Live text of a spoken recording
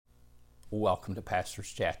Welcome to Pastor's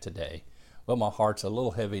Chat today. Well, my heart's a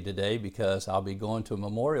little heavy today because I'll be going to a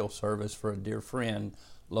memorial service for a dear friend,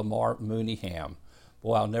 Lamar Mooneyham.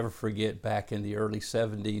 Boy, I'll never forget back in the early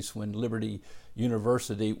 70s when Liberty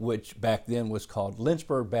University, which back then was called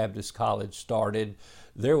Lynchburg Baptist College, started.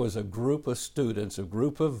 There was a group of students, a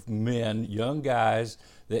group of men, young guys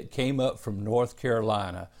that came up from North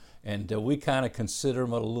Carolina. And we kind of consider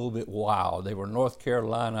them a little bit wild. They were North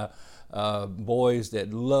Carolina boys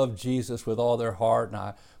that loved Jesus with all their heart, and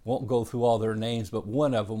I won't go through all their names, but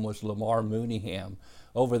one of them was Lamar Mooneyham.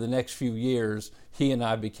 Over the next few years, he and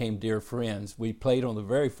I became dear friends. We played on the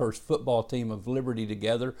very first football team of Liberty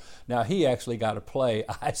together. Now, he actually got to play.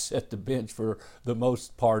 I sat the bench for the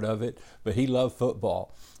most part of it, but he loved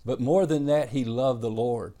football. But more than that, he loved the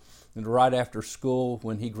Lord. And right after school,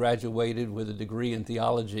 when he graduated with a degree in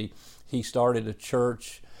theology, he started a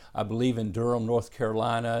church, I believe in Durham, North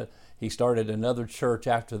Carolina. He started another church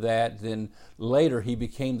after that. Then later he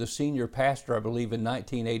became the senior pastor, I believe in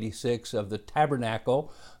 1986, of the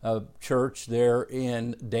Tabernacle Church there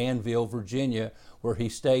in Danville, Virginia, where he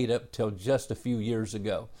stayed up till just a few years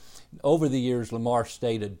ago. Over the years, Lamar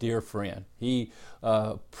stayed a dear friend. He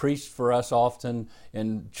preached for us often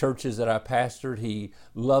in churches that I pastored. He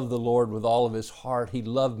loved the Lord with all of his heart. He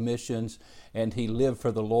loved missions, and he lived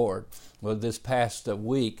for the Lord. Well, this past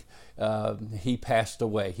week, he passed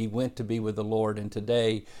away. He went to be with the Lord, and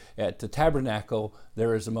today at the Tabernacle,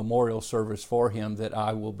 there is a memorial service for him that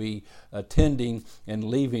I will be attending and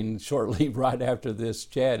leaving shortly right after this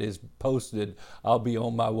chat is posted. I'll be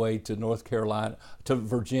on my way to North Carolina, to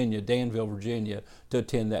Virginia, Danville, Virginia, to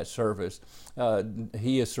attend that service.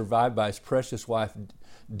 He is survived by his precious wife,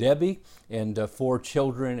 Debbie, and 4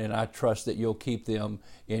 children, and I trust that you'll keep them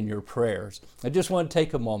in your prayers. I just want to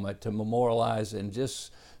take a moment to memorialize and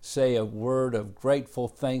just say a word of grateful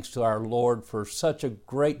thanks to our Lord for such a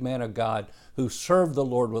great man of God who served the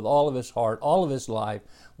Lord with all of his heart, all of his life,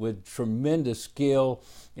 with tremendous skill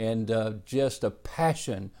and just a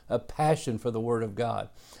passion for the Word of God.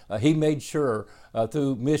 He made sure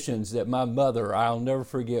through missions that my mother, I'll never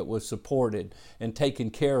forget, was supported and taken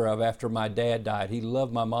care of after my dad died. He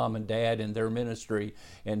loved my mom and dad and their ministry,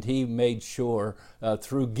 and he made sure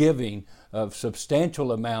through giving of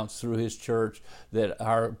substantial amounts through his church that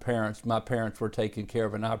my parents were taken care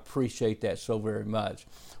of, and I appreciate that so very much.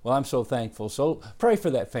 Well, I'm so thankful. So pray for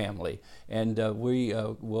that family, and we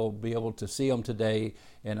will be able to see them today,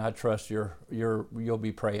 and I trust you'll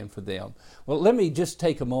be praying for them. Well, let me just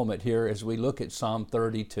take a moment here as we look at Psalm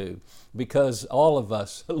 32, because all of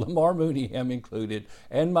us, Lamar Mooneyham included,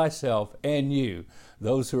 and myself, and you,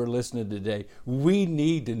 those who are listening today, we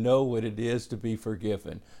need to know what it is to be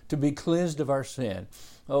forgiven, to be cleansed of our sin.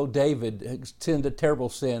 Oh, David sinned a terrible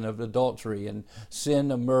sin of adultery and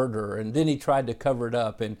sin of murder, and then he tried to cover it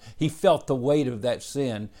up, and he felt the weight of that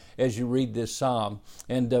sin as you read this psalm.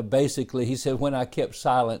 And basically, he said, when I kept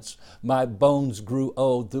silence, my bones grew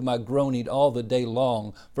old through my groaning all the day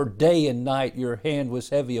long. For day and night your hand was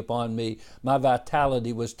heavy upon me. My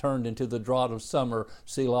vitality was turned into the drought of summer,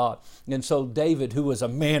 Selah. And so David, who was a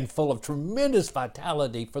man full of tremendous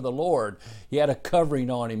vitality for the Lord, he had a covering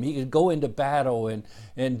on him. He could go into battle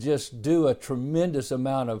and just do a tremendous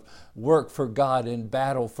amount of work for God in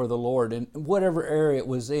battle for the Lord in whatever area it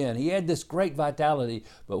was in. He had this great vitality,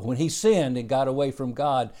 but when he sinned and got away from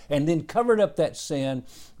God and then covered up that sin,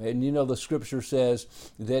 and you know the scripture says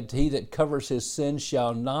that he that covers his sin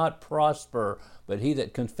shall not prosper, but he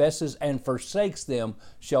that confesses and forsakes them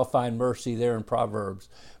shall find mercy, there in Proverbs.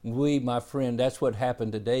 My friend, that's what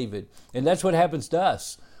happened to David, and that's what happens to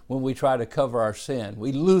us. When we try to cover our sin,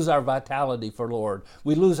 we lose our vitality for Lord.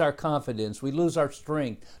 We lose our confidence. We lose our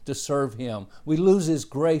strength to serve Him. We lose His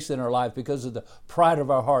grace in our life because of the pride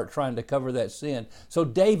of our heart trying to cover that sin. So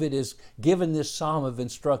David is given this psalm of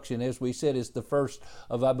instruction. As we said, it's the first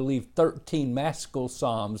of, I believe, 13 maskil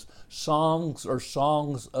psalms, songs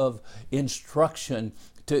of instruction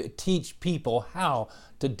to teach people how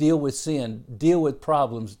to deal with sin, deal with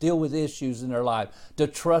problems, deal with issues in their life, to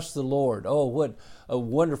trust the Lord. Oh, what a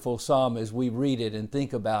wonderful psalm as we read it and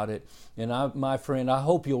think about it. And my friend, I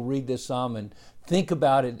hope you'll read this psalm and think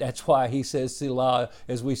about it. That's why he says Selah,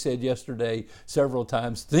 as we said yesterday several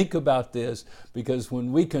times. Think about this, because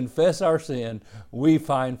when we confess our sin, we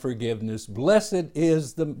find forgiveness. Blessed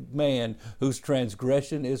is the man whose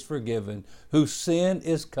transgression is forgiven, whose sin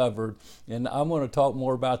is covered. And I'm going to talk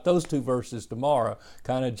more about those 2 verses tomorrow,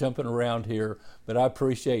 kind of jumping around here. But I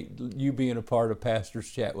appreciate you being a part of Pastor's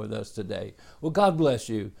Chat with us today. Well, God bless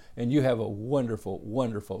you, and you have a wonderful,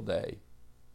 wonderful day.